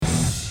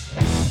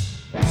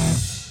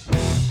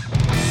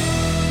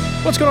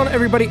What's going on,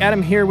 everybody?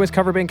 Adam here with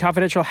Cover Band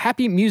Confidential.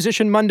 Happy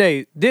Musician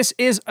Monday. This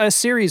is a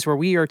series where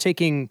we are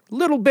taking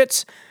little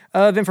bits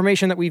of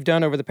information that we've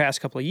done over the past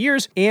couple of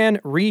years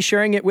and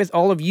resharing it with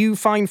all of you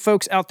fine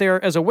folks out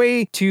there as a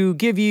way to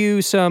give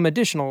you some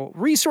additional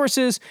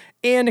resources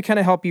and to kind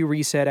of help you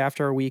reset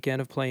after a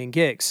weekend of playing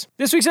gigs.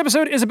 This week's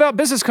episode is about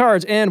business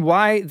cards and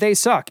why they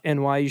suck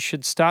and why you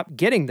should stop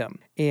getting them,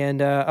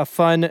 and a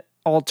fun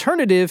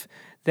alternative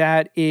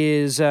that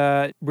is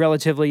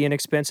relatively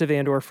inexpensive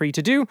and or free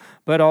to do,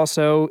 but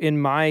also,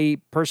 in my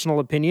personal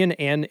opinion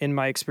and in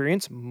my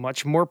experience,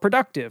 much more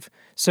productive.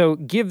 So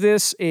give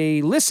this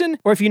a listen,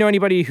 or if you know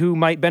anybody who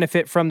might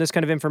benefit from this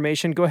kind of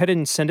information, go ahead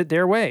and send it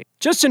their way.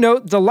 Just to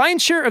note, the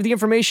lion's share of the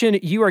information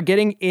you are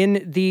getting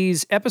in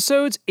these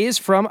episodes is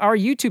from our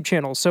YouTube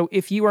channel. So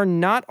if you are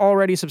not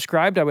already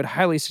subscribed, I would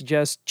highly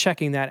suggest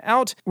checking that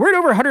out. We're at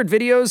over 100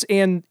 videos,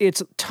 and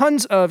it's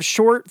tons of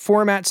short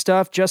format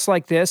stuff just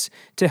like this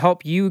to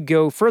help you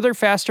go further,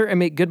 faster, and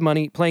make good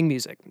money playing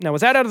music. Now,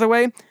 with that out of the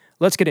way,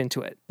 let's get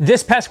into it.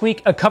 This past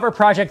week, a cover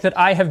project that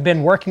I have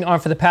been working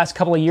on for the past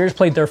couple of years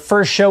played their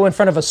first show in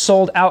front of a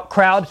sold-out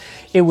crowd.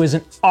 It was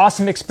an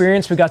awesome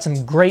experience. We got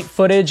some great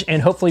footage,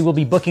 and hopefully we'll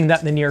be booking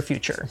that in the near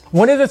future.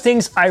 One of the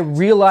things I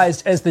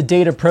realized as the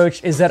date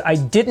approached is that I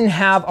didn't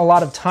have a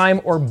lot of time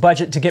or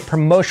budget to get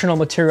promotional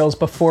materials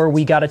before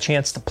we got a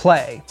chance to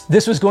play.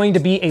 This was going to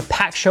be a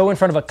packed show in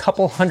front of a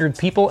couple hundred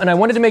people, and I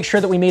wanted to make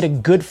sure that we made a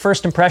good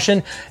first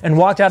impression and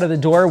walked out of the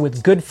door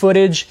with good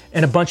footage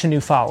and a bunch of new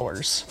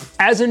followers.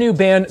 As a new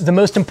band, the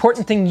most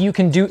important thing you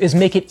can do is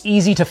make it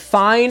easy to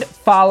find,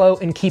 follow,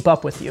 and keep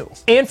up with you.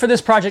 And for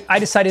this project, I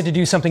decided to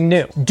do something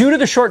new. Due to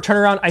the short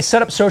turnaround, I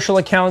set up social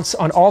accounts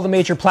on all the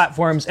major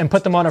platforms and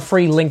put them on a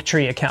free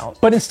Linktree account.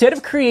 But instead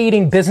of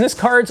creating business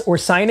cards or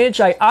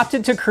signage, I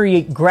opted to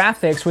create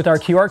graphics with our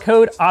QR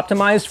code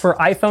optimized for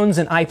iPhones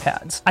and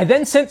iPads. I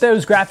then sent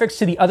those graphics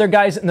to the other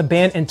guys in the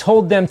band and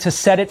told them to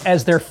set it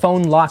as their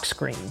phone lock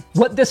screen.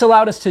 What this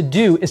allowed us to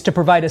do is to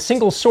provide a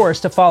single source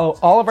to follow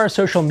all of our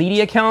social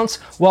media accounts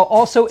while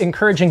also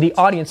encouraging the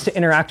audience to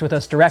interact with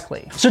us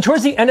directly. So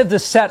towards the end of the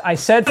set, I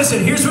said,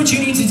 listen, here's what you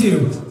need to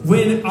do.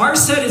 When our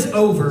set is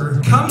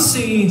over, come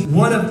see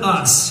one of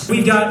us.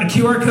 We've got a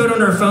QR code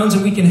on our phones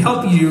and we can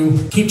help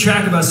you keep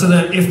track of us so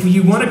that if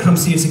you want to come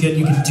see us again,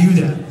 you can do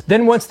that.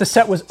 Then once the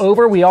set was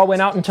over, we all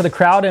went out into the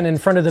crowd and in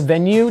front of the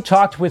venue,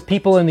 talked with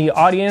people in the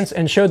audience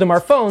and showed them our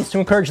phones to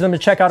encourage them to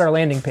check out our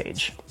landing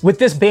page. With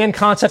this band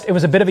concept, it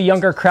was a bit of a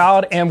younger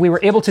crowd, and we were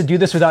able to do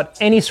this without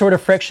any sort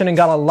of friction and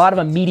got a lot of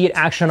immediate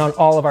action on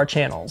all of our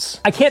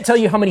channels. I can't tell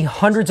you how many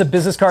hundreds of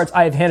business cards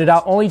I have handed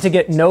out only to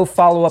get no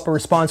follow-up or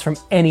response from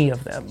any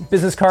of them.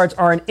 Business cards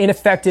are an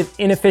ineffective,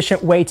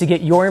 inefficient way to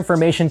get your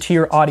information to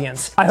your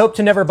audience. I hope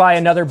to never buy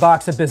another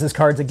box of business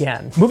cards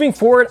again. Moving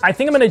forward, I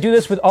think I'm going to do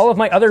this with all of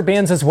my other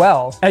bands as well.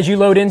 As you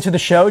load into the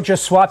show,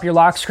 just swap your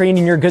lock screen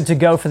and you're good to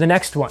go for the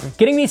next one.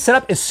 Getting these set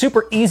up is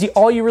super easy.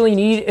 All you really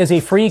need is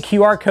a free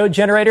QR code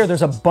generator.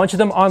 There's a bunch of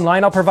them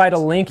online. I'll provide a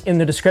link in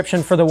the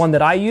description for the one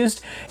that I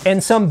used,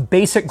 and some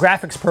basic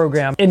graphics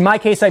program. In my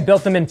case, I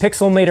built them in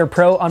Pixelmator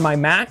Pro on my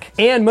Mac,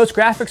 and most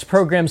graphics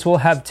programs will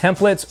have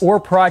templates or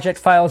project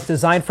files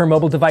designed for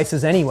mobile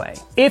devices anyway.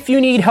 If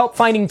you need help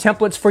finding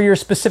templates for your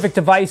specific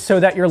device so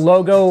that your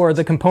logo or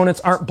the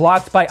components aren't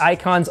blocked by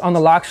icons on the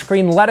lock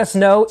screen, let us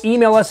know.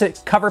 Email us at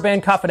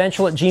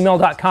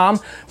coverbandconfidential@gmail.com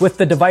with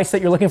the device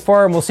that you're looking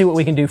for, and we'll see what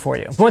we can do for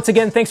you. Once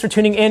again, thanks for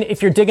tuning in.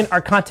 If you're digging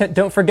our content,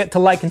 don't forget to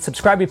like and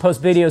subscribe. We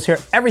post videos here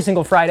every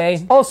single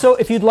Friday. Also,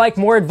 if you'd like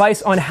more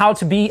advice on how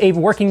to be a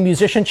working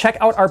musician, check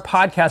out our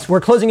podcast.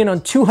 We're closing in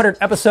on 200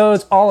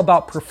 episodes all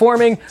about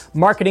performing,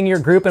 marketing your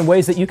group, and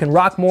ways that you can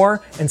rock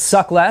more and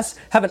suck less.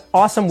 Have an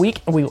awesome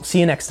week, and we will see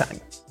you next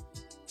time.